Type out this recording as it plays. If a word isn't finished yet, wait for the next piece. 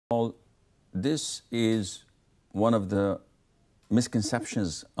Well, this is one of the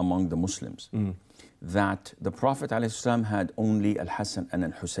misconceptions among the Muslims, that the Prophet ﷺ had only Al-Hassan and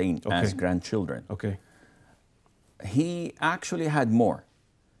Al-Hussein as grandchildren. He actually had more.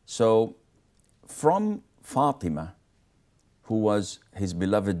 So from Fatima, who was his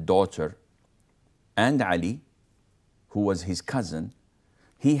beloved daughter, and Ali, who was his cousin,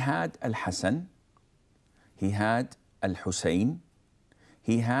 he had Al-Hassan, he had Al-Hussein,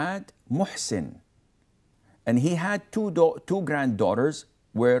 he had Muhsin, and he had two granddaughters,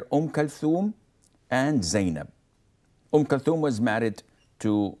 were Kulthum and Zainab. Kulthum was married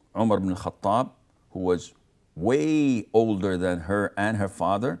to Umar ibn al-Khattab, who was way older than her and her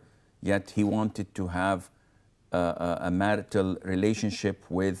father, yet he wanted to have a marital relationship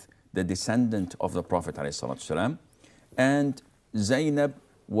with the descendant of the Prophet ﷺ. And Zainab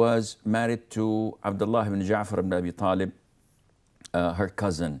was married to Abdullah ibn Ja'far ibn Abi Talib, her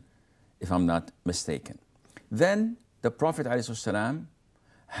cousin, if I'm not mistaken. Then the Prophet ﷺ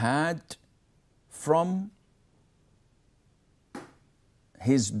had from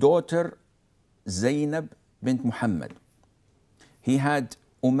his daughter Zainab bint Muhammad, he had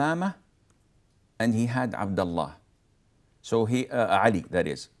Umama and he had Abdullah. So Ali, that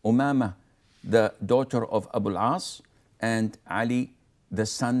is. Umama, the daughter of Abu al-As, and Ali, the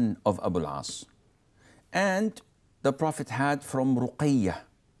son of Abu al-As. And the Prophet had from Ruqayyah,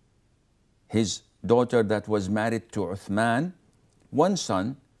 his daughter that was married to Uthman, one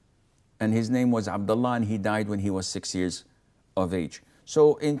son, and his name was Abdullah, and he died when he was 6 years of age.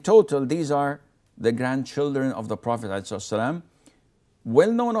 So in total, these are the grandchildren of the Prophet ﷺ.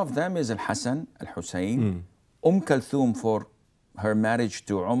 Well known of them is Al-Hassan, Al-Hussein, Kulthum for her marriage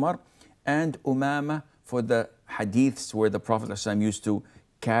to Umar, and Umama for the hadiths where the Prophet ﷺ used to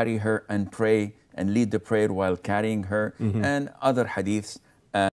carry her and pray and lead the prayer while carrying her, and other hadiths